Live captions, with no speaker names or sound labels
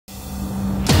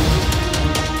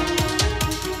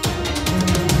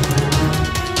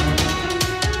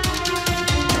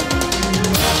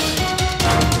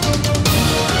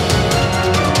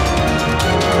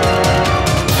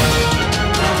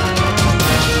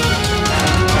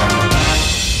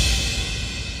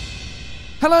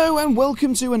and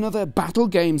welcome to another Battle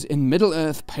Games in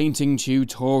Middle-earth painting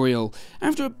tutorial.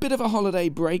 After a bit of a holiday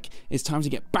break, it's time to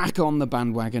get back on the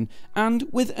bandwagon, and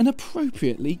with an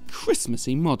appropriately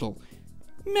Christmassy model.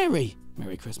 Merry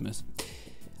Christmas.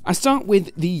 I start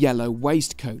with the yellow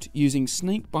waistcoat, using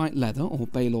Snakebite leather or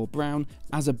Balor brown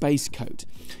as a base coat.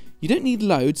 You don't need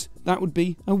loads, that would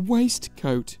be a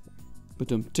waistcoat.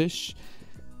 Badum-tish.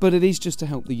 But it is just to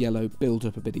help the yellow build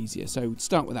up a bit easier, so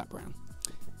start with that brown.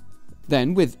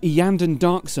 Then, with Iyanden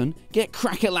Darksun, get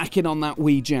crack-a-lacking on that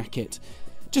wee jacket.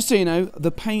 Just so you know,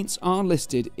 the paints are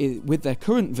listed with their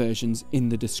current versions in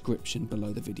the description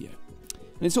below the video.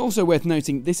 And it's also worth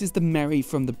noting, this is the Merry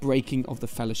from the Breaking of the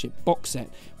Fellowship Boxset,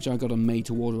 which I got on Made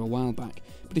to Order a while back.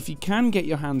 But if you can get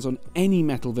your hands on any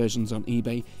metal versions on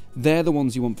eBay, they're the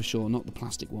ones you want for sure, not the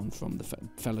plastic one from the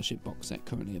Fellowship Boxset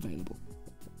currently available.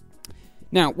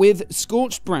 Now, with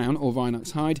Scorched Brown, or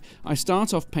Rhinox hide, I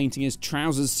start off painting his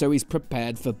trousers so he's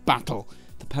prepared for battle.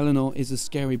 The Pelennor is a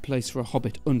scary place for a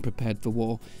hobbit unprepared for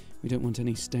war. We don't want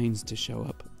any stains to show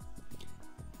up.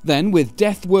 Then, with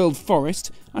Deathworld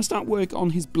Forest, I start work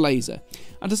on his blazer.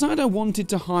 I decided I wanted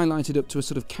to highlight it up to a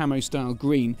sort of camo-style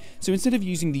green, so instead of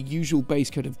using the usual base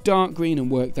coat of dark green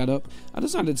and work that up, I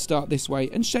decided to start this way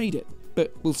and shade it,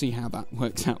 but we'll see how that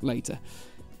works out later.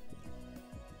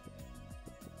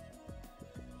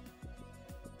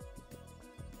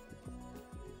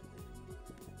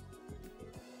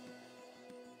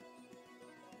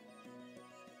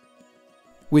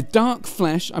 With Dark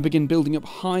Flesh, I begin building up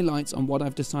highlights on what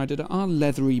I've decided are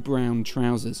leathery brown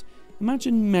trousers.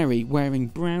 Imagine Merry wearing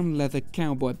brown leather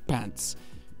cowboy pants.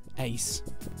 Ace.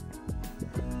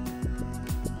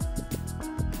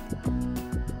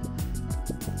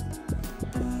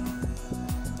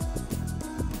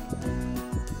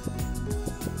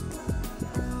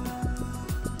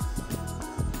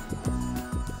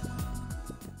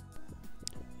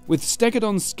 With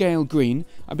Stegadon Scale Green,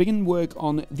 I begin work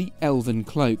on the Elven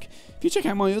Cloak. If you check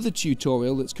out my other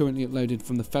tutorial that's currently uploaded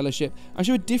from the Fellowship, I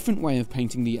show a different way of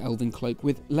painting the Elven Cloak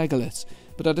with Legolas,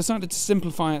 but I decided to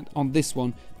simplify it on this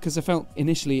one because I felt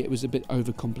initially it was a bit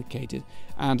overcomplicated,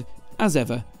 and as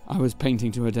ever, I was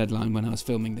painting to a deadline when I was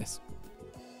filming this.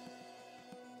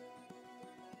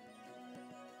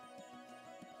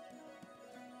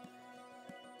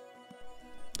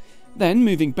 Then,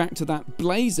 moving back to that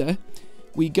blazer,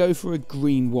 we go for a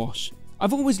green wash.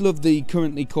 I've always loved the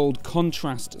currently called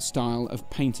contrast style of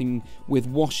painting with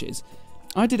washes.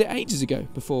 I did it ages ago,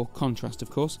 before contrast of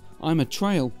course. I'm a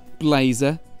trail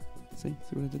blazer. See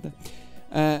what I did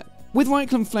there? With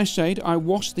Reikland Fleshshade, I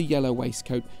washed the yellow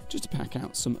waistcoat just to pack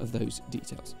out some of those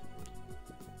details.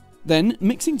 Then,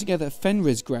 mixing together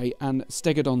Fenris grey and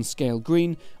Stegadon Scale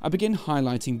Green, I begin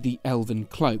highlighting the Elven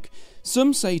Cloak.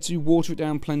 Some say to water it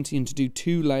down plenty and to do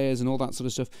 2 layers and all that sort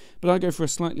of stuff, but I go for a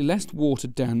slightly less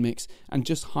watered down mix and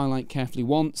just highlight carefully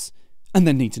once, and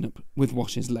then neaten up with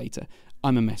washes later.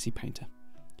 I'm a messy painter.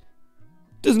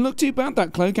 Doesn't look too bad,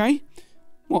 that cloak, eh?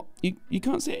 What, you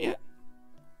can't see it yet?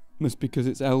 Must be because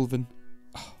it's Elven.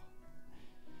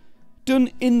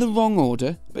 Done in the wrong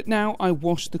order, but now I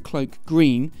wash the cloak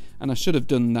green, and I should have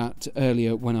done that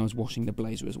earlier when I was washing the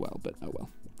blazer as well, but oh well.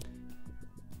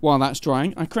 While that's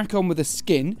drying, I crack on with the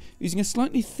skin, using a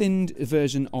slightly thinned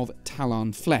version of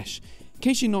Tallarn Flesh. In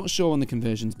case you're not sure on the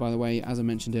conversions, by the way, as I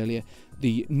mentioned earlier,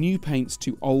 the new paints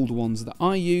to old ones that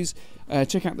I use,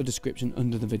 check out the description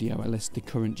under the video. I list the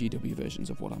current GW versions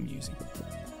of what I'm using.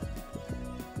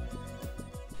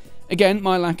 Again,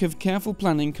 my lack of careful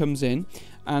planning comes in,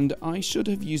 and I should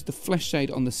have used the flesh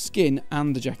shade on the skin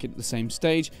and the jacket at the same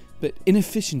stage, but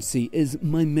inefficiency is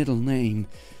my middle name.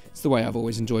 It's the way I've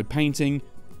always enjoyed painting,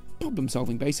 problem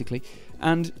solving basically,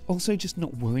 and also just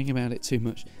not worrying about it too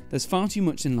much. There's far too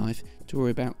much in life to worry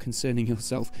about concerning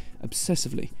yourself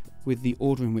obsessively with the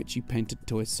order in which you paint a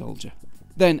toy soldier.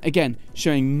 Then, again,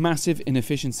 showing massive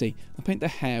inefficiency, I paint the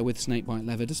hair with Snakebite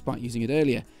leather despite using it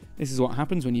earlier. This is what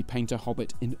happens when you paint a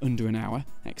hobbit in under an hour,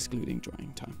 excluding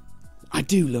drying time. I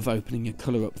do love opening a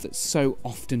colour up that's so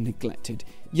often neglected.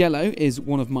 Yellow is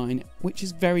one of mine, which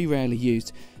is very rarely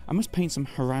used. I must paint some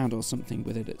Harad or something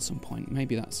with it at some point.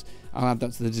 Maybe I'll add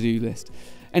that to the to-do list.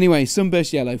 Anyway,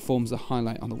 Sunburst yellow forms the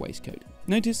highlight on the waistcoat.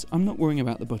 Notice I'm not worrying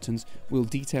about the buttons, we'll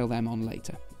detail them on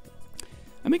later.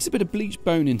 I mix a bit of bleached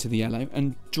bone into the yellow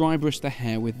and dry brush the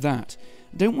hair with that.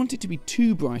 I don't want it to be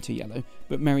too bright a yellow,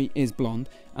 but Merry is blonde,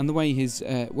 and the way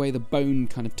the bone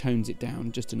kind of tones it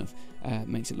down just enough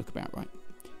makes it look about right.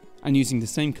 And using the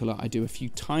same colour, I do a few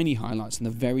tiny highlights on the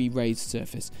very raised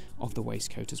surface of the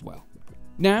waistcoat as well.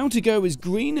 Now, to go as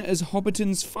green as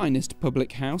Hobbiton's finest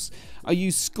public house, I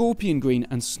use Scorpion Green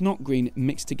and Snot Green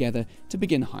mixed together to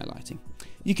begin highlighting.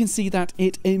 You can see that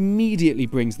it immediately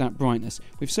brings that brightness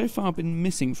we've so far been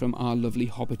missing from our lovely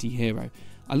Hobbity hero.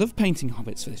 I love painting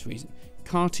hobbits for this reason.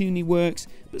 Cartoony works,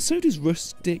 but so does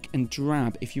rustic and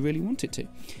drab if you really want it to.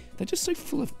 They're just so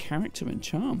full of character and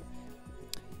charm.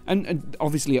 And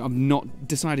obviously I've not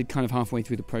decided kind of halfway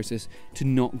through the process to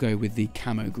not go with the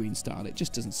camo green style. It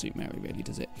just doesn't suit Mary really,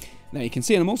 does it? There you can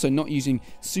see, and I'm also not using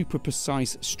super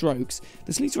precise strokes.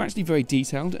 The sleeves are actually very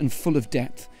detailed and full of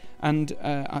depth, and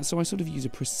so I sort of use a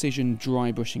precision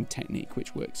dry brushing technique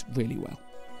which works really well.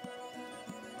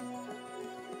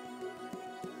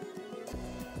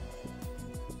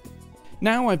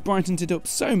 Now I've brightened it up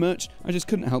so much, I just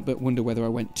couldn't help but wonder whether I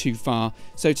went too far,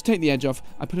 so to take the edge off,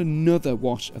 I put another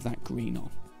wash of that green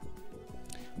on.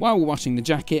 While we're washing the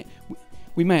jacket,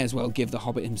 we may as well give the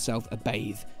Hobbit himself a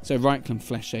bathe, so Reikland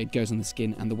Fleshshade goes on the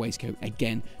skin and the waistcoat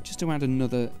again, just to add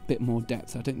another bit more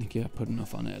depth. I don't think I put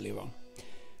enough on earlier on.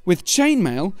 With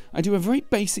Chainmail, I do a very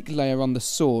basic layer on the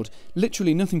sword,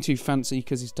 literally nothing too fancy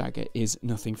because his dagger is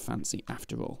nothing fancy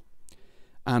after all.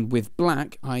 And with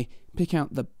black, I pick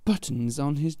out the buttons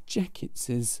on his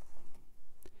jacketses.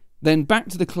 Then back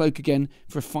to the cloak again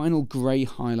for a final grey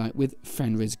highlight with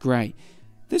Fenris Grey.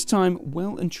 This time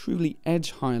well and truly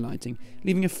edge highlighting,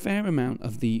 leaving a fair amount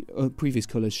of the previous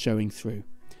colours showing through.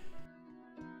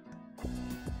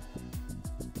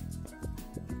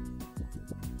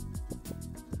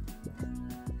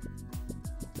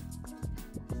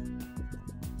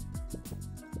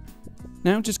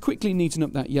 Now just quickly neaten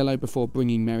up that yellow before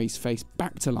bringing Merry's face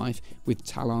back to life with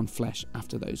Tallarn Flesh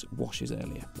after those washes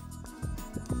earlier.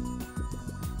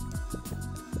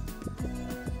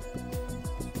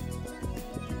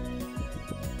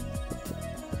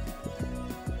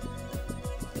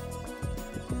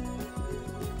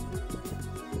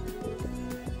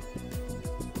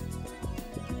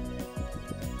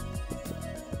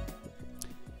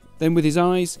 Then with his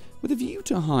eyes, with a view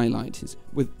to highlight his,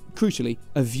 crucially,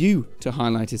 a view to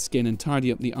highlight his skin and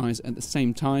tidy up the eyes at the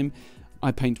same time,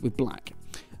 I paint with black.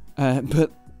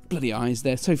 But bloody eyes,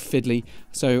 they're so fiddly,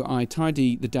 so I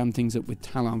tidy the damn things up with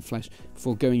Tallarn Flesh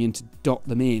before going in to dot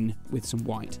them in with some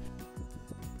white.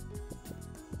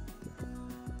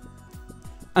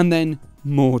 And then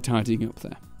more tidying up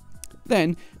there.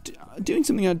 Then, doing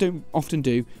something I don't often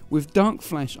do, with dark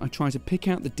flesh I try to pick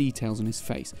out the details on his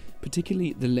face,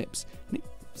 particularly the lips, and it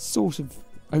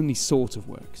only sort of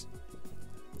works.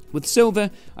 With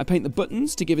silver, I paint the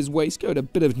buttons to give his waistcoat a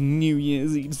bit of New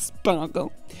Year's Eve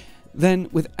sparkle. Then,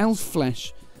 with elf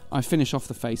flesh, I finish off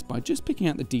the face by just picking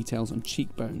out the details on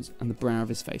cheekbones and the brow of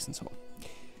his face and so on.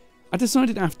 I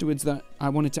decided afterwards that I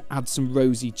wanted to add some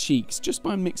rosy cheeks just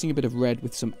by mixing a bit of red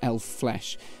with some elf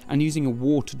flesh and using a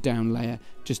watered down layer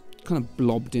just kind of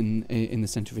blobbed in the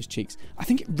centre of his cheeks. I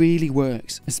think it really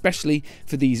works, especially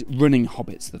for these running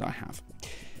hobbits that I have.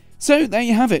 So there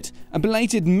you have it, a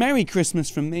belated Merry Christmas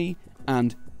from me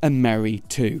and a Merry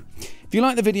too. If you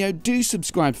like the video, do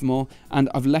subscribe for more, and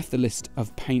I've left the list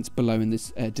of paints below in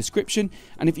this description.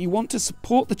 And if you want to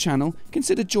support the channel,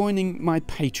 consider joining my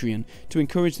Patreon to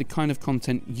encourage the kind of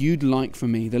content you'd like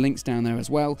from me. The link's down there as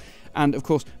well. And of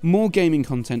course, more gaming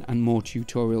content and more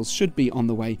tutorials should be on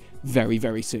the way very,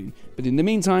 very soon. But in the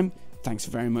meantime, thanks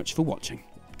very much for watching.